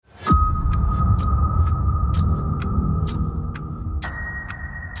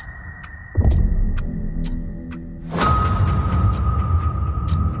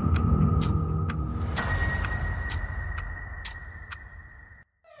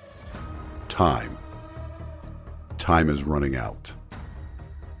Time is running out.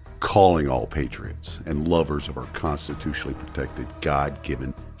 Calling all patriots and lovers of our constitutionally protected,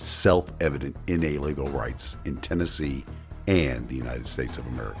 God-given, self-evident, inalienable rights in Tennessee and the United States of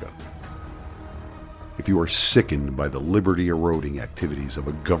America. If you are sickened by the liberty-eroding activities of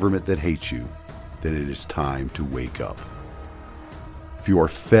a government that hates you, then it is time to wake up. If you are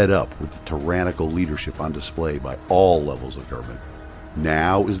fed up with the tyrannical leadership on display by all levels of government,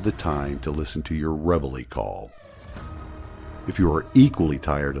 now is the time to listen to your reveille call. If you are equally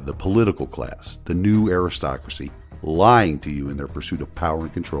tired of the political class, the new aristocracy, lying to you in their pursuit of power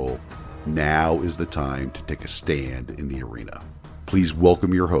and control, now is the time to take a stand in the arena. Please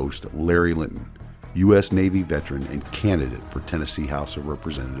welcome your host, Larry Linton, U.S. Navy veteran and candidate for Tennessee House of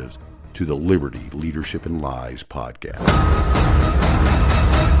Representatives, to the Liberty, Leadership, and Lies podcast.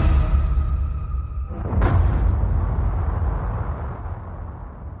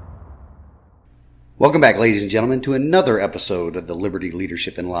 Welcome back, ladies and gentlemen, to another episode of the Liberty,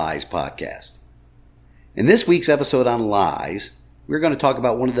 Leadership, and Lies podcast. In this week's episode on lies, we're going to talk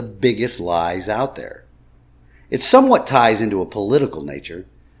about one of the biggest lies out there. It somewhat ties into a political nature,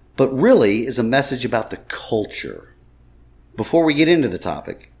 but really is a message about the culture. Before we get into the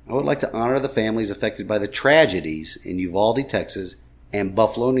topic, I would like to honor the families affected by the tragedies in Uvalde, Texas, and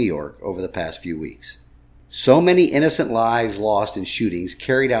Buffalo, New York over the past few weeks. So many innocent lives lost in shootings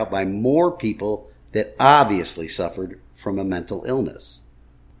carried out by more people that obviously suffered from a mental illness.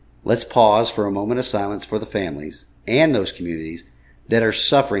 Let's pause for a moment of silence for the families and those communities that are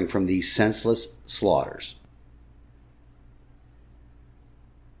suffering from these senseless slaughters.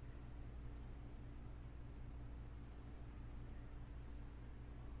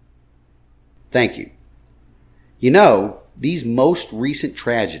 Thank you. You know, these most recent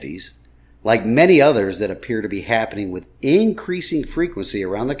tragedies, like many others that appear to be happening with increasing frequency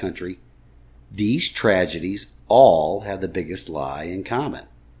around the country, these tragedies all have the biggest lie in common.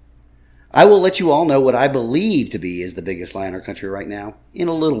 I will let you all know what I believe to be is the biggest lie in our country right now in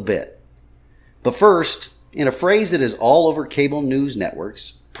a little bit. But first, in a phrase that is all over cable news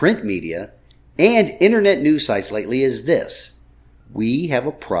networks, print media, and internet news sites lately is this: we have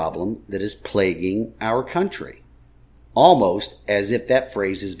a problem that is plaguing our country. Almost as if that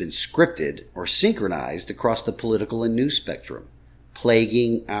phrase has been scripted or synchronized across the political and news spectrum.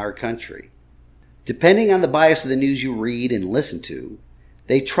 Plaguing our country. Depending on the bias of the news you read and listen to,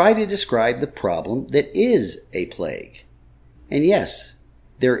 they try to describe the problem that is a plague. And yes,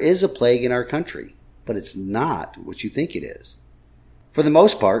 there is a plague in our country, but it's not what you think it is. For the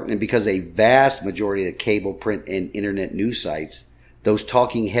most part, and because a vast majority of the cable, print, and internet news sites, those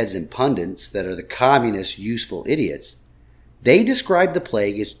talking heads and pundits that are the communist useful idiots, they describe the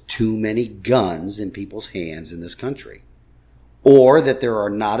plague as too many guns in people's hands in this country. Or that there are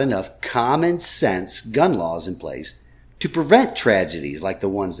not enough common sense gun laws in place to prevent tragedies like the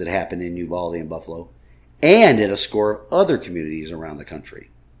ones that happened in Uvalde and Buffalo, and in a score of other communities around the country.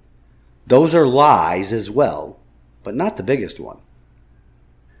 Those are lies as well, but not the biggest one.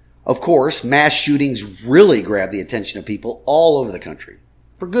 Of course, mass shootings really grab the attention of people all over the country,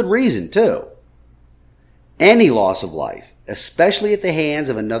 for good reason too. Any loss of life, especially at the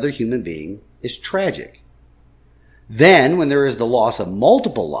hands of another human being, is tragic. Then, when there is the loss of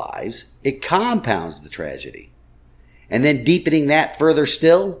multiple lives, it compounds the tragedy. And then deepening that further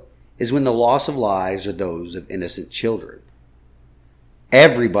still is when the loss of lives are those of innocent children.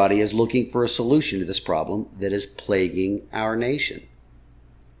 Everybody is looking for a solution to this problem that is plaguing our nation.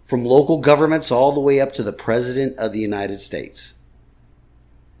 From local governments all the way up to the President of the United States.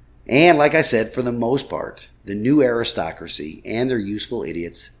 And like I said, for the most part, the new aristocracy and their useful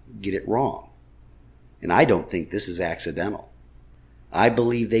idiots get it wrong. And I don't think this is accidental. I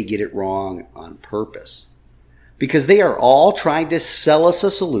believe they get it wrong on purpose. Because they are all trying to sell us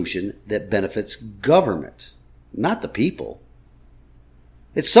a solution that benefits government, not the people.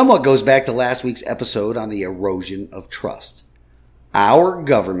 It somewhat goes back to last week's episode on the erosion of trust. Our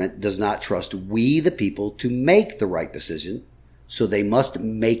government does not trust we, the people, to make the right decision, so they must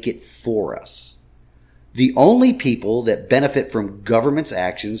make it for us. The only people that benefit from government's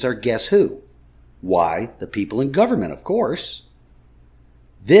actions are guess who? Why, the people in government, of course.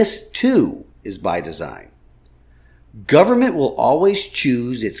 This, too, is by design. Government will always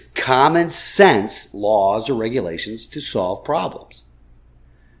choose its common sense laws or regulations to solve problems.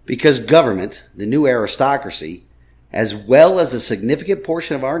 Because government, the new aristocracy, as well as a significant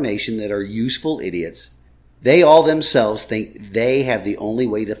portion of our nation that are useful idiots, they all themselves think they have the only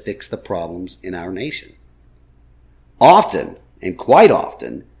way to fix the problems in our nation. Often, and quite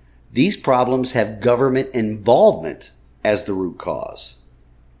often, these problems have government involvement as the root cause.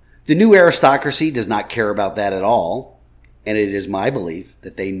 The new aristocracy does not care about that at all, and it is my belief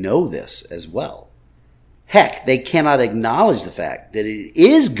that they know this as well. Heck, they cannot acknowledge the fact that it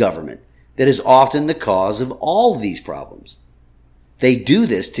is government that is often the cause of all of these problems. They do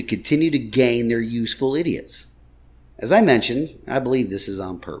this to continue to gain their useful idiots. As I mentioned, I believe this is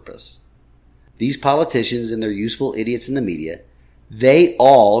on purpose. These politicians and their useful idiots in the media, they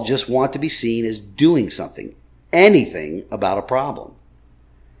all just want to be seen as doing something, anything about a problem.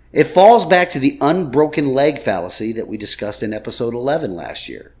 It falls back to the unbroken leg fallacy that we discussed in episode 11 last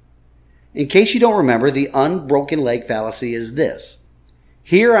year. In case you don't remember, the unbroken leg fallacy is this.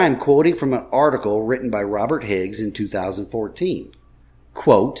 Here I'm quoting from an article written by Robert Higgs in 2014.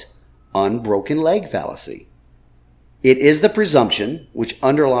 Quote, unbroken leg fallacy. It is the presumption which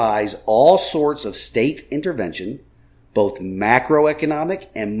underlies all sorts of state intervention, both macroeconomic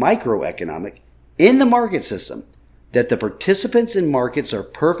and microeconomic, in the market system, that the participants in markets are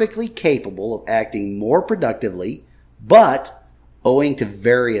perfectly capable of acting more productively, but owing to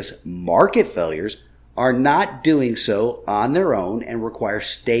various market failures, are not doing so on their own and require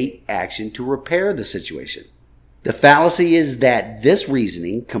state action to repair the situation. The fallacy is that this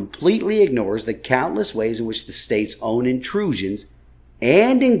reasoning completely ignores the countless ways in which the state's own intrusions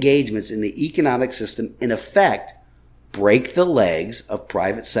and engagements in the economic system in effect break the legs of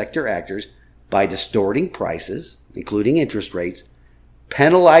private sector actors by distorting prices, including interest rates,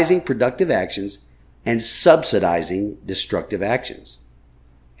 penalizing productive actions, and subsidizing destructive actions.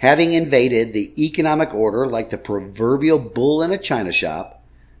 Having invaded the economic order like the proverbial bull in a china shop,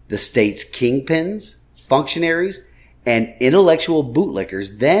 the state's kingpins, functionaries, and intellectual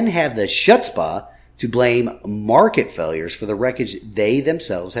bootlickers then have the chutzpah to blame market failures for the wreckage they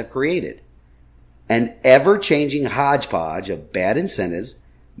themselves have created. An ever-changing hodgepodge of bad incentives,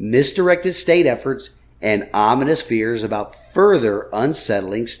 misdirected state efforts, and ominous fears about further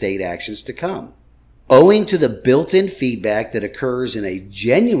unsettling state actions to come. Owing to the built-in feedback that occurs in a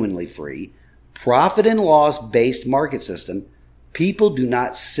genuinely free, profit and loss-based market system, people do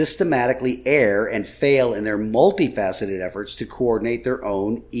not systematically err and fail in their multifaceted efforts to coordinate their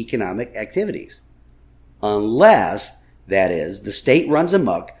own economic activities. Unless, that is, the state runs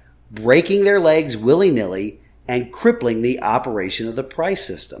amok, breaking their legs willy-nilly and crippling the operation of the price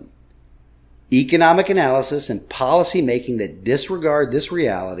system. Economic analysis and policy making that disregard this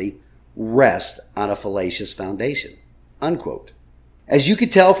reality rest on a fallacious foundation. Unquote. As you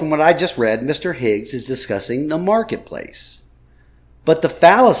could tell from what I just read, Mr. Higgs is discussing the marketplace. But the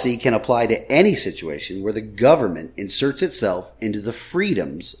fallacy can apply to any situation where the government inserts itself into the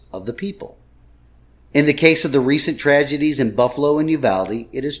freedoms of the people. In the case of the recent tragedies in Buffalo and Uvalde,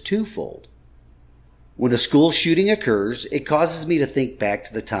 it is twofold. When a school shooting occurs, it causes me to think back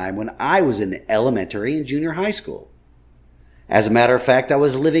to the time when I was in elementary and junior high school. As a matter of fact, I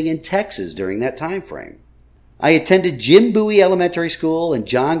was living in Texas during that time frame. I attended Jim Bowie Elementary School and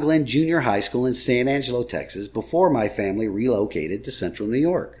John Glenn Junior High School in San Angelo, Texas, before my family relocated to Central New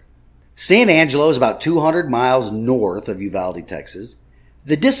York. San Angelo is about 200 miles north of Uvalde, Texas.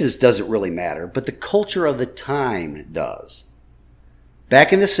 The distance doesn't really matter, but the culture of the time does.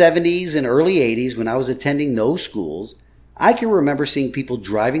 Back in the 70s and early 80s, when I was attending those schools, I can remember seeing people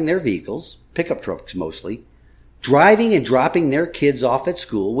driving their vehicles, pickup trucks mostly, driving and dropping their kids off at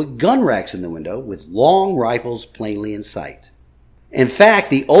school with gun racks in the window with long rifles plainly in sight. In fact,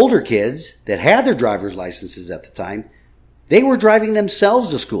 the older kids that had their driver's licenses at the time, they were driving themselves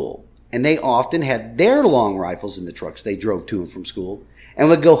to school, and they often had their long rifles in the trucks they drove to and from school and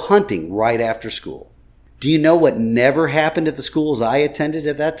would go hunting right after school. Do you know what never happened at the schools I attended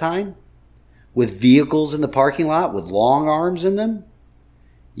at that time? With vehicles in the parking lot with long arms in them?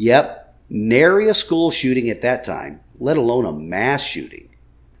 Yep. Nary a school shooting at that time, let alone a mass shooting.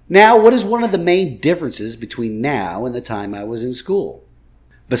 Now, what is one of the main differences between now and the time I was in school?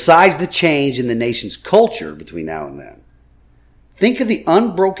 Besides the change in the nation's culture between now and then. Think of the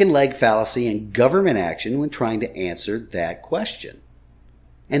unbroken leg fallacy and government action when trying to answer that question.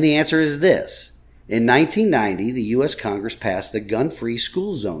 And the answer is this. In 1990, the U.S. Congress passed the Gun-Free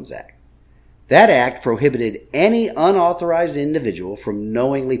School Zones Act. That act prohibited any unauthorized individual from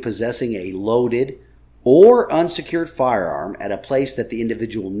knowingly possessing a loaded or unsecured firearm at a place that the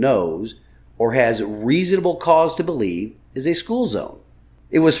individual knows or has reasonable cause to believe is a school zone.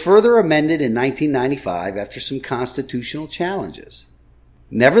 It was further amended in 1995 after some constitutional challenges.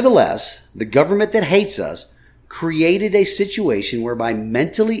 Nevertheless, the government that hates us created a situation whereby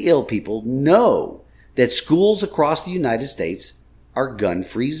mentally ill people know that schools across the United States are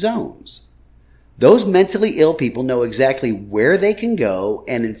gun-free zones. Those mentally ill people know exactly where they can go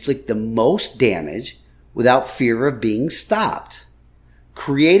and inflict the most damage without fear of being stopped.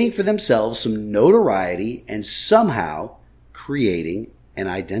 creating for themselves some notoriety and somehow creating an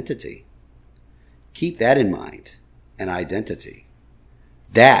identity. Keep that in mind, an identity.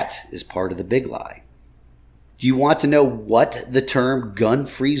 That is part of the big lie. Do you want to know what the term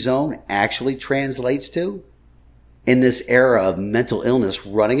gun-free zone actually translates to? In this era of mental illness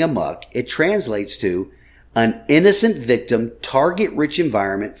running amok, it translates to an innocent victim, target-rich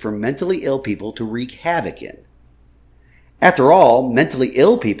environment for mentally ill people to wreak havoc in. After all, mentally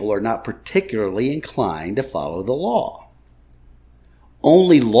ill people are not particularly inclined to follow the law.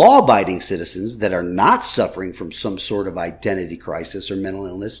 Only law-abiding citizens that are not suffering from some sort of identity crisis or mental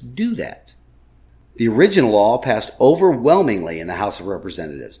illness do that. The original law passed overwhelmingly in the House of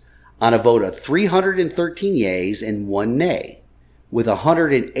Representatives on a vote of 313 yeas and 1 nay, with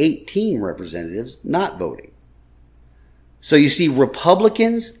 118 representatives not voting. So you see,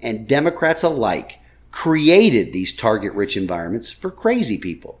 Republicans and Democrats alike created these target-rich environments for crazy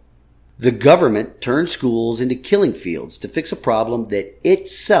people. The government turned schools into killing fields to fix a problem that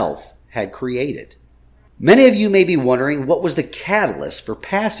itself had created. Many of you may be wondering what was the catalyst for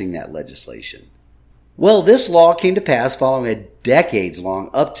passing that legislation. Well, this law came to pass following a decades-long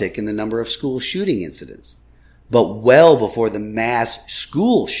uptick in the number of school shooting incidents, but well before the mass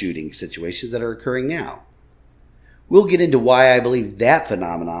school shooting situations that are occurring now. We'll get into why I believe that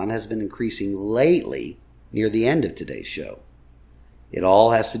phenomenon has been increasing lately near the end of today's show. It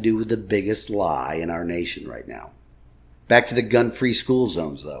all has to do with the biggest lie in our nation right now. Back to the gun-free school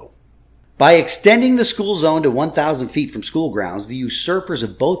zones, though. By extending the school zone to 1,000 feet from school grounds, the usurpers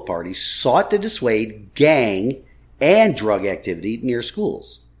of both parties sought to dissuade gang and drug activity near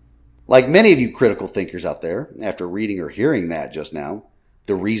schools. Like many of you critical thinkers out there, after reading or hearing that just now,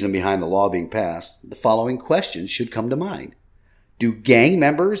 the reason behind the law being passed, the following questions should come to mind. Do gang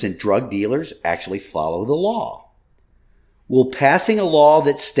members and drug dealers actually follow the law? Will passing a law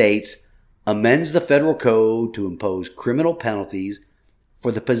that states, amends the federal code to impose criminal penalties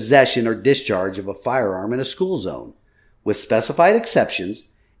for the possession or discharge of a firearm in a school zone, with specified exceptions,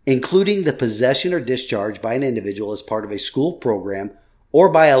 including the possession or discharge by an individual as part of a school program or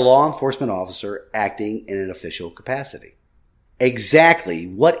by a law enforcement officer acting in an official capacity? Exactly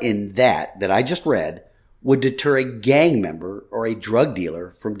what in that I just read would deter a gang member or a drug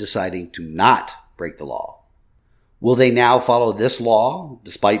dealer from deciding to not break the law? Will they now follow this law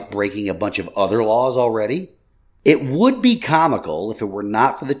despite breaking a bunch of other laws already? It would be comical if it were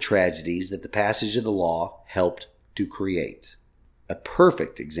not for the tragedies that the passage of the law helped to create. A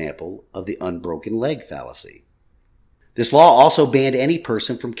perfect example of the unbroken leg fallacy. This law also banned any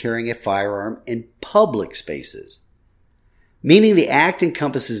person from carrying a firearm in public spaces, meaning the act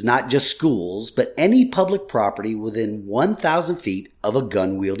encompasses not just schools, but any public property within 1,000 feet of a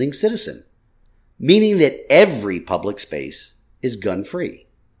gun-wielding citizen, meaning that every public space is gun-free.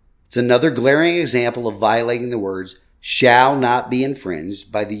 It's another glaring example of violating the words shall not be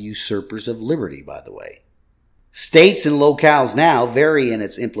infringed by the usurpers of liberty, by the way. States and locales now vary in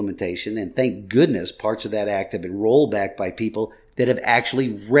its implementation, and thank goodness parts of that act have been rolled back by people that have actually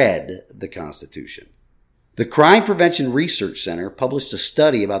read the Constitution. The Crime Prevention Research Center published a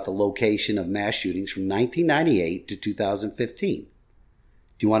study about the location of mass shootings from 1998 to 2015. Do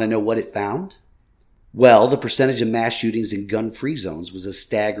you want to know what it found? Well, the percentage of mass shootings in gun-free zones was a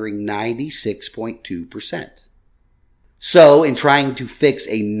staggering 96.2%. So, in trying to fix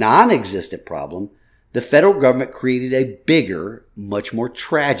a non-existent problem, the federal government created a bigger, much more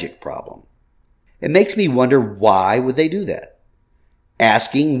tragic problem. It makes me wonder, why would they do that?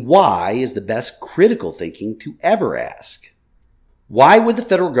 Asking why is the best critical thinking to ever ask. Why would the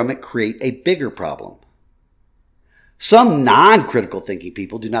federal government create a bigger problem? Some non-critical thinking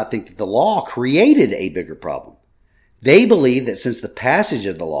people do not think that the law created a bigger problem. They believe that since the passage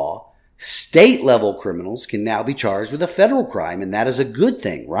of the law, state-level criminals can now be charged with a federal crime, and that is a good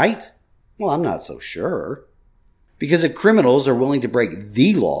thing, right? Well, I'm not so sure. Because if criminals are willing to break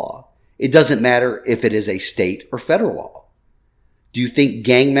the law, it doesn't matter if it is a state or federal law. Do you think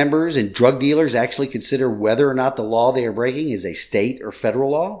gang members and drug dealers actually consider whether or not the law they are breaking is a state or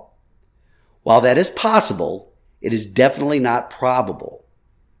federal law? While that is possible, it is definitely not probable.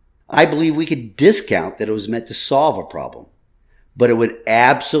 I believe we could discount that it was meant to solve a problem, but it would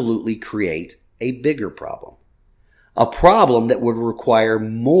absolutely create a bigger problem. A problem that would require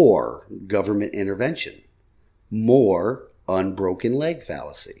more government intervention, more unbroken leg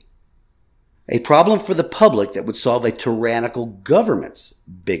fallacy. A problem for the public that would solve a tyrannical government's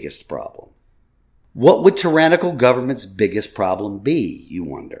biggest problem. What would tyrannical government's biggest problem be, you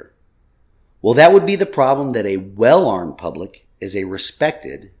wonder? Well, that would be the problem that a well-armed public is a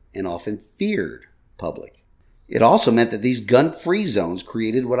respected and often feared public. It also meant that these gun-free zones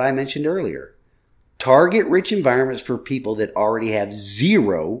created what I mentioned earlier. Target-rich environments for people that already have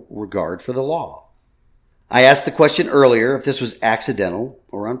zero regard for the law. I asked the question earlier if this was accidental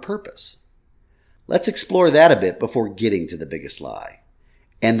or on purpose. Let's explore that a bit before getting to the biggest lie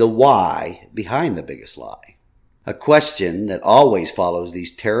and the why behind the biggest lie. A question that always follows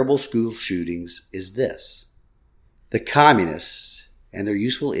these terrible school shootings is this. The communists and their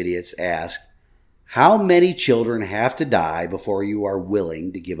useful idiots ask, how many children have to die before you are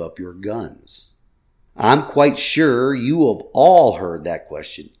willing to give up your guns? I'm quite sure you have all heard that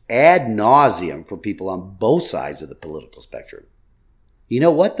question ad nauseum from people on both sides of the political spectrum. You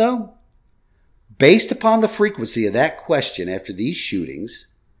know what, though? Based upon the frequency of that question after these shootings,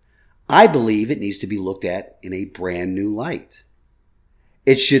 I believe it needs to be looked at in a brand new light.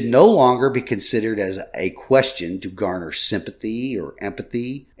 It should no longer be considered as a question to garner sympathy or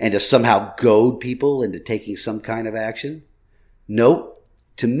empathy and to somehow goad people into taking some kind of action. Nope.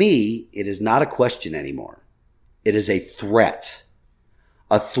 To me, it is not a question anymore. It is a threat.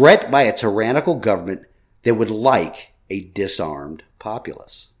 A threat by a tyrannical government that would like a disarmed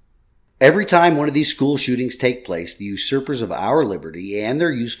populace. Every time one of these school shootings take place, the usurpers of our liberty and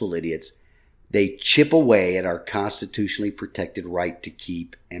their useful idiots, they chip away at our constitutionally protected right to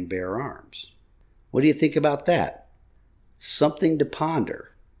keep and bear arms. What do you think about that? Something to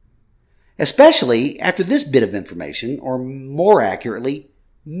ponder. Especially after this bit of information, or more accurately,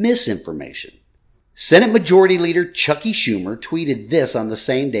 misinformation. Senate Majority Leader Chuckie Schumer tweeted this on the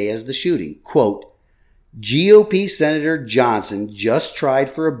same day as the shooting, quote, GOP Senator Johnson just tried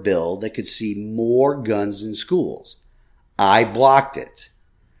for a bill that could see more guns in schools. I blocked it.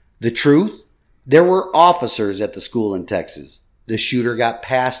 The truth? There were officers at the school in Texas. The shooter got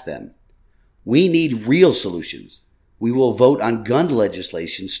past them. We need real solutions. We will vote on gun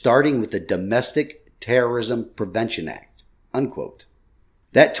legislation starting with the Domestic Terrorism Prevention Act. Unquote.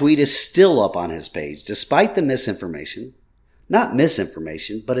 That tweet is still up on his page, despite the misinformation. Not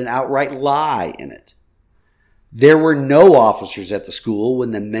misinformation, but an outright lie in it. There were no officers at the school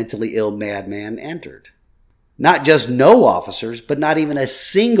when the mentally ill madman entered. Not just no officers, but not even a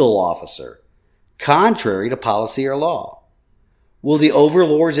single officer, contrary to policy or law. Will the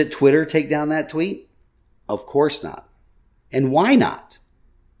overlords at Twitter take down that tweet? Of course not. And why not?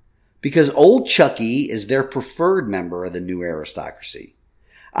 Because old Chuckie is their preferred member of the new aristocracy.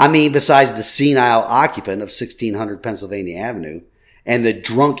 I mean, besides the senile occupant of 1600 Pennsylvania Avenue and the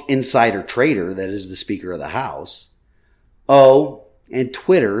drunk insider trader that is the Speaker of the House. Oh, and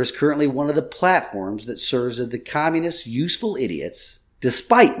Twitter is currently one of the platforms that serves as the communist useful idiots,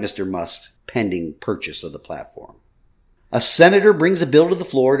 despite Mr. Musk's pending purchase of the platform. A senator brings a bill to the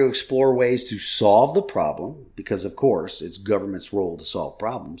floor to explore ways to solve the problem, because of course it's government's role to solve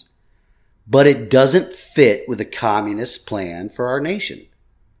problems, but it doesn't fit with the communist plan for our nation.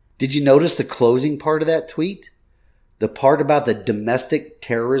 Did you notice the closing part of that tweet? The part about the Domestic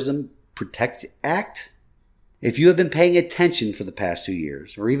Terrorism Protect Act? If you have been paying attention for the past 2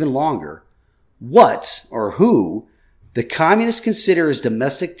 years, or even longer, what or who the communists consider as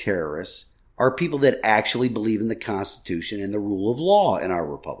domestic terrorists are people that actually believe in the Constitution and the rule of law in our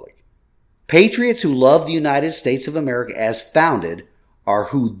republic. Patriots who love the United States of America as founded are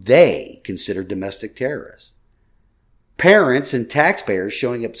who they consider domestic terrorists. Parents and taxpayers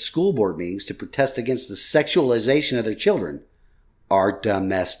showing up to school board meetings to protest against the sexualization of their children are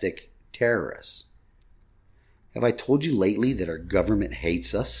domestic terrorists. Have I told you lately that our government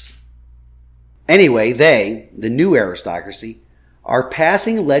hates us? Anyway, they, the new aristocracy, are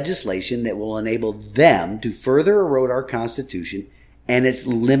passing legislation that will enable them to further erode our Constitution and its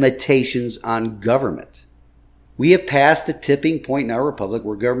limitations on government. We have passed the tipping point in our republic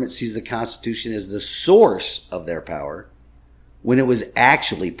where government sees the Constitution as the source of their power when it was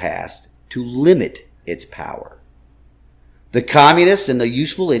actually passed to limit its power. The communists and the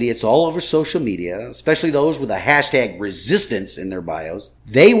useful idiots all over social media, especially those with a hashtag resistance in their bios,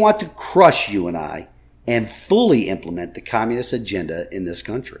 they want to crush you and I and fully implement the communist agenda in this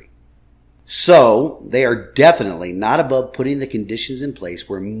country. So, they are definitely not above putting the conditions in place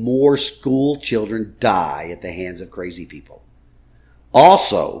where more school children die at the hands of crazy people.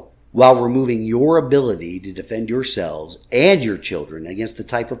 Also, while removing your ability to defend yourselves and your children against the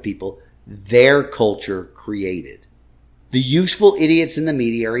type of people their culture created. The useful idiots in the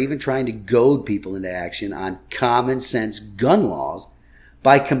media are even trying to goad people into action on common sense gun laws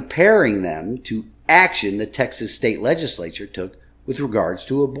by comparing them to action the Texas state legislature took with regards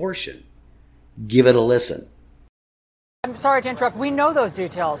to abortion. Give it a listen. I'm sorry to interrupt. We know those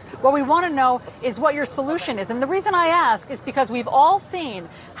details. What we want to know is what your solution is. And the reason I ask is because we've all seen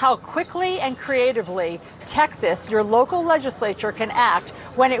how quickly and creatively Texas, your local legislature, can act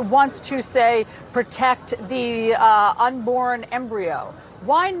when it wants to, say, protect the unborn embryo.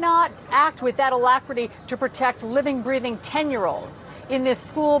 Why not act with that alacrity to protect living, breathing 10-year-olds in this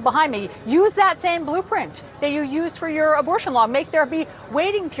school behind me? Use that same blueprint that you used for your abortion law. Make there be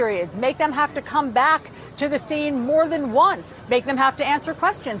waiting periods. Make them have to come back to the scene more than once. Make them have to answer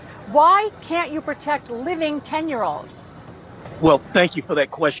questions. Why can't you protect living 10-year-olds? Well, thank you for that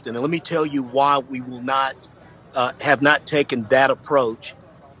question. And let me tell you why we will not have not taken that approach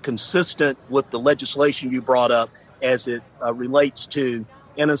consistent with the legislation you brought up as it relates to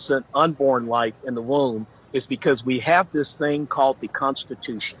innocent unborn life in the womb, is because we have this thing called the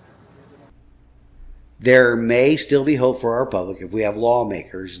Constitution. There may still be hope for our republic if we have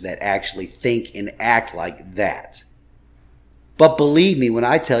lawmakers that actually think and act like that. But believe me when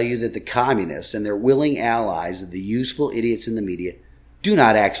I tell you that the communists and their willing allies of the useful idiots in the media do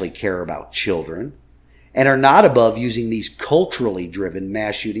not actually care about children and are not above using these culturally driven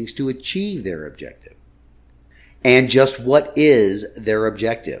mass shootings to achieve their objective. And just what is their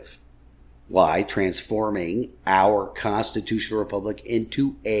objective? Why, transforming our constitutional republic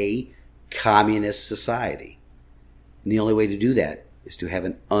into a communist society. And the only way to do that is to have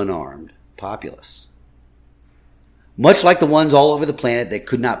an unarmed populace. Much like the ones all over the planet that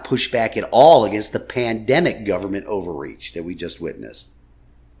could not push back at all against the pandemic government overreach that we just witnessed.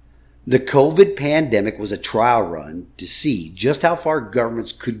 The COVID pandemic was a trial run to see just how far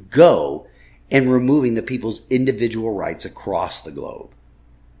governments could go in removing the people's individual rights across the globe.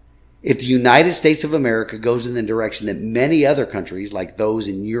 If the United States of America goes in the direction that many other countries, like those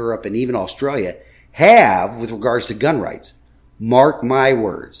in Europe and even Australia, have with regards to gun rights, mark my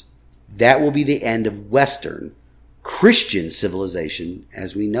words, that will be the end of Western, Christian civilization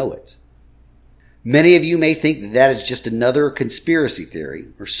as we know it. Many of you may think that that is just another conspiracy theory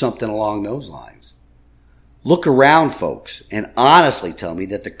or something along those lines. Look around, folks, and honestly tell me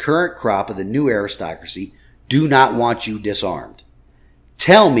that the current crop of the new aristocracy do not want you disarmed.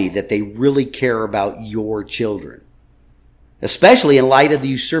 Tell me that they really care about your children, especially in light of the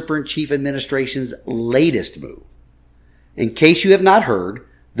usurper-in-chief administration's latest move. In case you have not heard,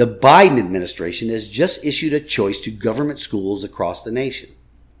 the Biden administration has just issued a choice to government schools across the nation.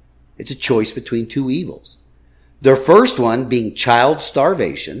 It's a choice between two evils. The first one being child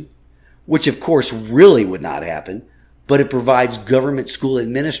starvation, which of course really would not happen, but it provides government school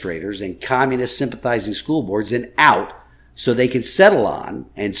administrators and communist sympathizing school boards an out so they can settle on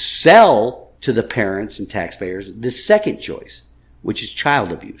and sell to the parents and taxpayers the second choice, which is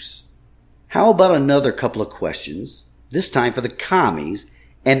child abuse. How about another couple of questions, this time for the commies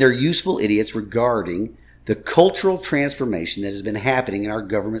and their useful idiots regarding the cultural transformation that has been happening in our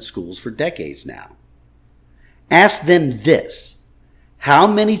government schools for decades now? Ask them this. How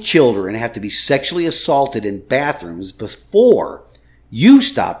many children have to be sexually assaulted in bathrooms before you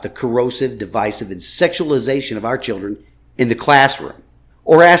stop the corrosive, divisive, and sexualization of our children in the classroom?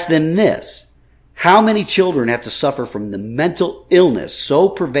 Or ask them this. How many children have to suffer from the mental illness so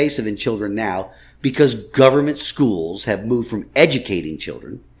pervasive in children now because government schools have moved from educating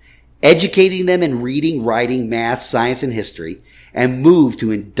children, educating them in reading, writing, math, science, and history, and moved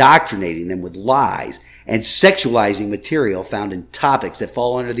to indoctrinating them with lies and sexualizing material found in topics that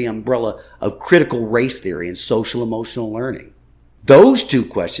fall under the umbrella of critical race theory and social emotional learning? Those two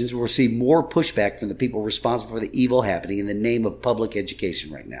questions will receive more pushback from the people responsible for the evil happening in the name of public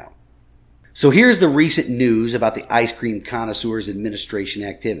education right now. So here's the recent news about the ice cream connoisseurs administration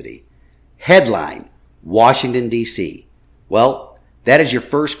activity. Headline, Washington, D.C. Well, that is your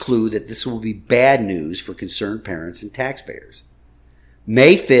first clue that this will be bad news for concerned parents and taxpayers.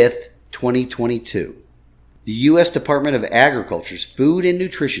 May 5th, 2022. The U.S. Department of Agriculture's Food and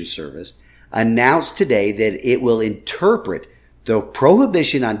Nutrition Service announced today that it will interpret the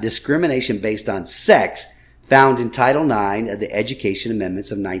prohibition on discrimination based on sex found in Title IX of the Education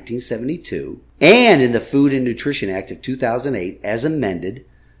Amendments of 1972 and in the Food and Nutrition Act of 2008 as amended,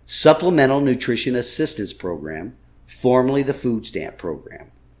 Supplemental Nutrition Assistance Program, formerly the Food Stamp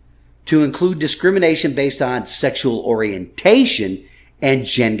Program, to include discrimination based on sexual orientation and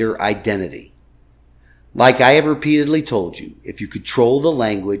gender identity. Like I have repeatedly told you, if you control the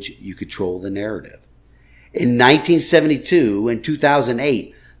language, you control the narrative. In 1972 and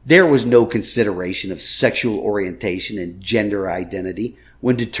 2008, there was no consideration of sexual orientation and gender identity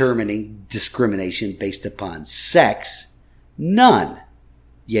when determining discrimination based upon sex. None.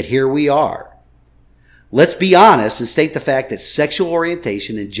 Yet here we are. Let's be honest and state the fact that sexual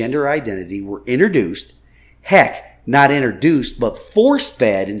orientation and gender identity were introduced, heck, not introduced, but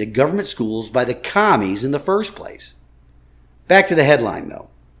force-fed into government schools by the commies in the first place. Back to the headline, though.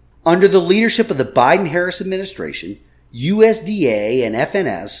 Under the leadership of the Biden-Harris administration, USDA and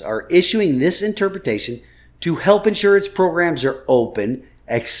FNS are issuing this interpretation to help ensure its programs are open,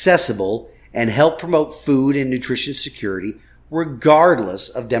 accessible, and help promote food and nutrition security regardless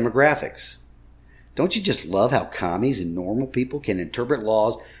of demographics. Don't you just love how commies and normal people can interpret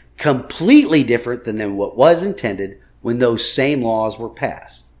laws completely different than what was intended when those same laws were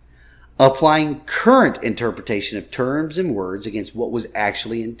passed, applying current interpretation of terms and words against what was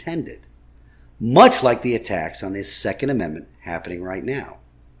actually intended, much like the attacks on the Second Amendment happening right now.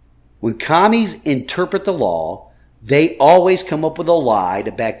 When commies interpret the law, they always come up with a lie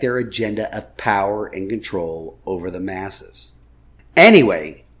to back their agenda of power and control over the masses.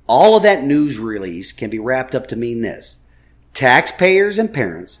 Anyway, all of that news release can be wrapped up to mean this: taxpayers and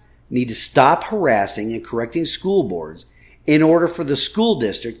parents need to stop harassing and correcting school boards in order for the school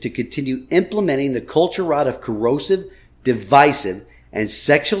district to continue implementing the culture rot of corrosive, divisive, and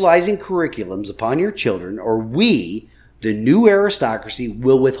sexualizing curriculums upon your children, or we, the new aristocracy,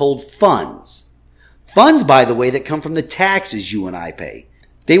 will withhold funds. Funds, by the way, that come from the taxes you and I pay.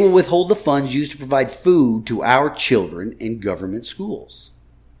 They will withhold the funds used to provide food to our children in government schools.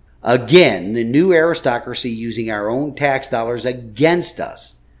 Again, the new aristocracy using our own tax dollars against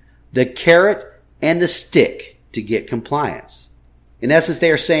us, the carrot and the stick to get compliance. In essence,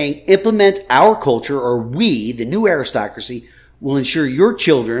 they are saying, implement our culture or we, the new aristocracy, will ensure your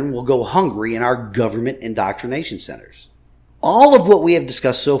children will go hungry in our government indoctrination centers. All of what we have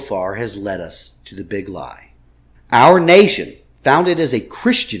discussed so far has led us to the big lie. Our nation, founded as a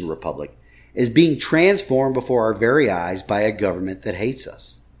Christian republic, is being transformed before our very eyes by a government that hates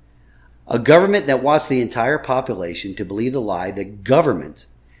us. A government that wants the entire population to believe the lie that government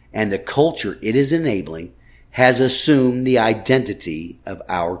and the culture it is enabling has assumed the identity of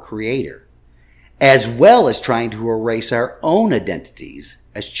our Creator, as well as trying to erase our own identities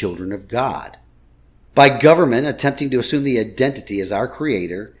as children of God. By government attempting to assume the identity as our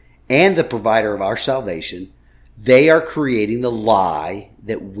Creator and the provider of our salvation, they are creating the lie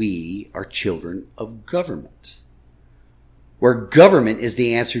that we are children of government, where government is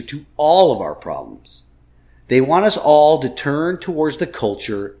the answer to all of our problems. They want us all to turn towards the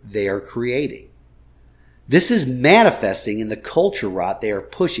culture they are creating. This is manifesting in the culture rot they are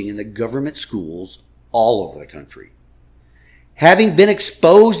pushing in the government schools all over the country. Having been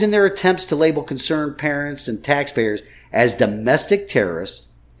exposed in their attempts to label concerned parents and taxpayers as domestic terrorists,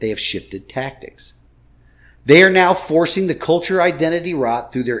 they have shifted tactics. They are now forcing the culture identity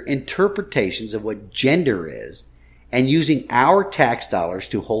rot through their interpretations of what gender is and using our tax dollars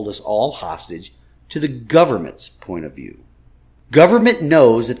to hold us all hostage to the government's point of view. Government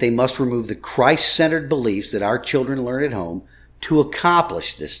knows that they must remove the Christ-centered beliefs that our children learn at home to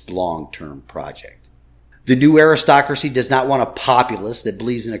accomplish this long-term project. The new aristocracy does not want a populace that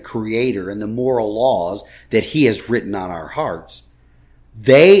believes in a creator and the moral laws that he has written on our hearts.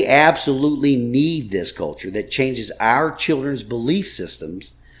 They absolutely need this culture that changes our children's belief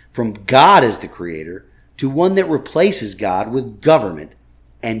systems from God as the creator to one that replaces God with government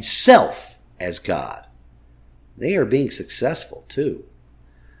and self as God. They are being successful too.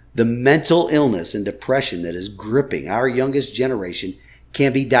 The mental illness and depression that is gripping our youngest generation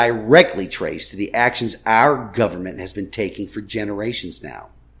can be directly traced to the actions our government has been taking for generations now.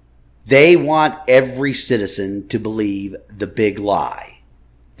 They want every citizen to believe the big lie.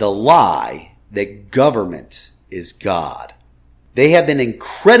 The lie that government is God. They have been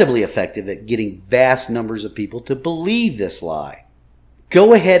incredibly effective at getting vast numbers of people to believe this lie.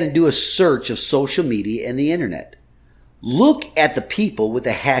 Go ahead and do a search of social media and the internet. Look at the people with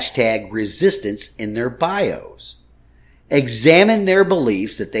the hashtag resistance in their bios. Examine their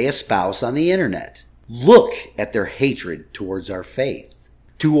beliefs that they espouse on the internet. Look at their hatred towards our faith,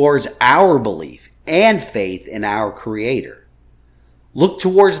 towards our belief and faith in our Creator. Look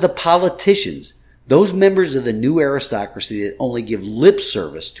towards the politicians, those members of the new aristocracy that only give lip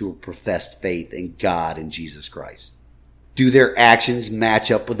service to a professed faith in God and Jesus Christ. Do their actions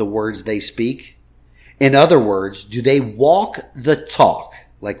match up with the words they speak? In other words, do they walk the talk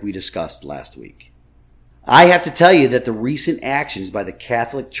like we discussed last week? I have to tell you that the recent actions by the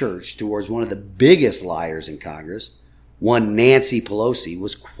Catholic Church towards one of the biggest liars in Congress, one Nancy Pelosi,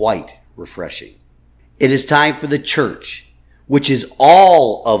 was quite refreshing. It is time for the church, which is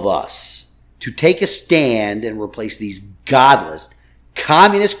all of us, to take a stand and replace these godless,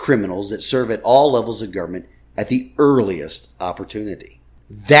 communist criminals that serve at all levels of government at the earliest opportunity.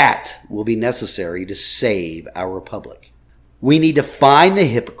 That will be necessary to save our republic. We need to find the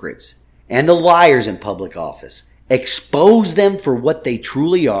hypocrites and the liars in public office Expose them for what they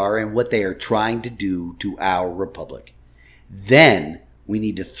truly are and what they are trying to do to our republic. Then we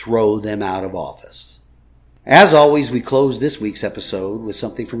need to throw them out of office. As always, we close this week's episode with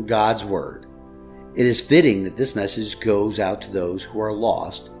something from God's Word. It is fitting that this message goes out to those who are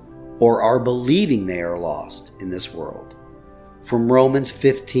lost or are believing they are lost in this world. From Romans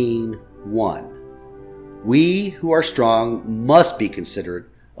 15:1. We who are strong must be considerate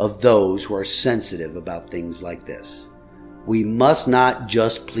of those who are sensitive about things like this. We must not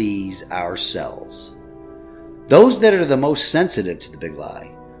just please ourselves. Those that are the most sensitive to the big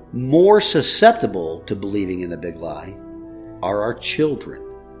lie, more susceptible to believing in the big lie, are our children.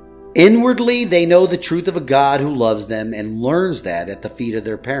 Inwardly, they know the truth of a God who loves them and learns that at the feet of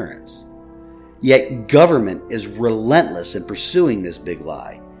their parents. Yet government is relentless in pursuing this big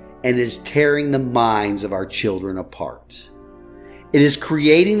lie and is tearing the minds of our children apart. It is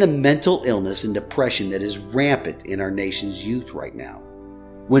creating the mental illness and depression that is rampant in our nation's youth right now.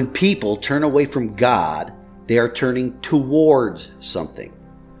 When people turn away from God, they are turning towards something.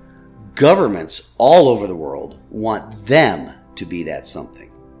 Governments all over the world want them to be that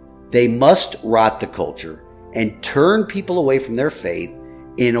something. They must rot the culture and turn people away from their faith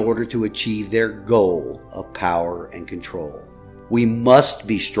in order to achieve their goal of power and control. We must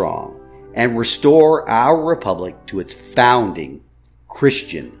be strong and restore our republic to its founding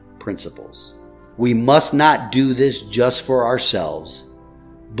Christian principles. We must not do this just for ourselves,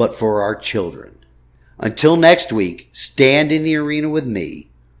 but for our children. Until next week, stand in the arena with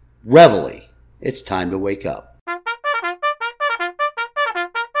me. Reveille, it's time to wake up.